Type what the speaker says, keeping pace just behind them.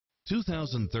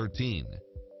2013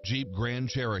 Jeep Grand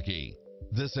Cherokee.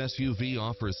 This SUV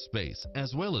offers space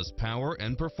as well as power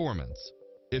and performance.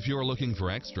 If you're looking for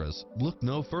extras, look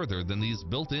no further than these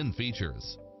built-in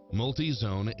features: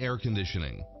 multi-zone air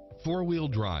conditioning, four-wheel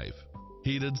drive,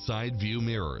 heated side view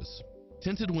mirrors,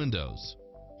 tinted windows,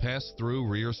 pass-through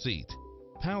rear seat,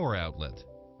 power outlet,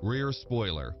 rear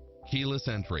spoiler, keyless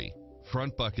entry,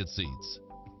 front bucket seats,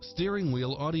 steering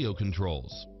wheel audio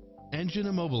controls, engine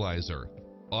immobilizer,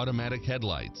 automatic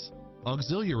headlights,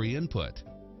 auxiliary input,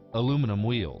 aluminum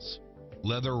wheels,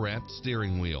 leather-wrapped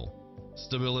steering wheel,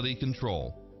 stability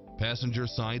control, passenger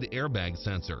side airbag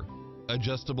sensor,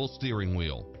 adjustable steering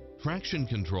wheel, traction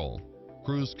control,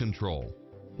 cruise control.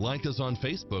 Like us on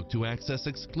Facebook to access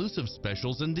exclusive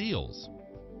specials and deals.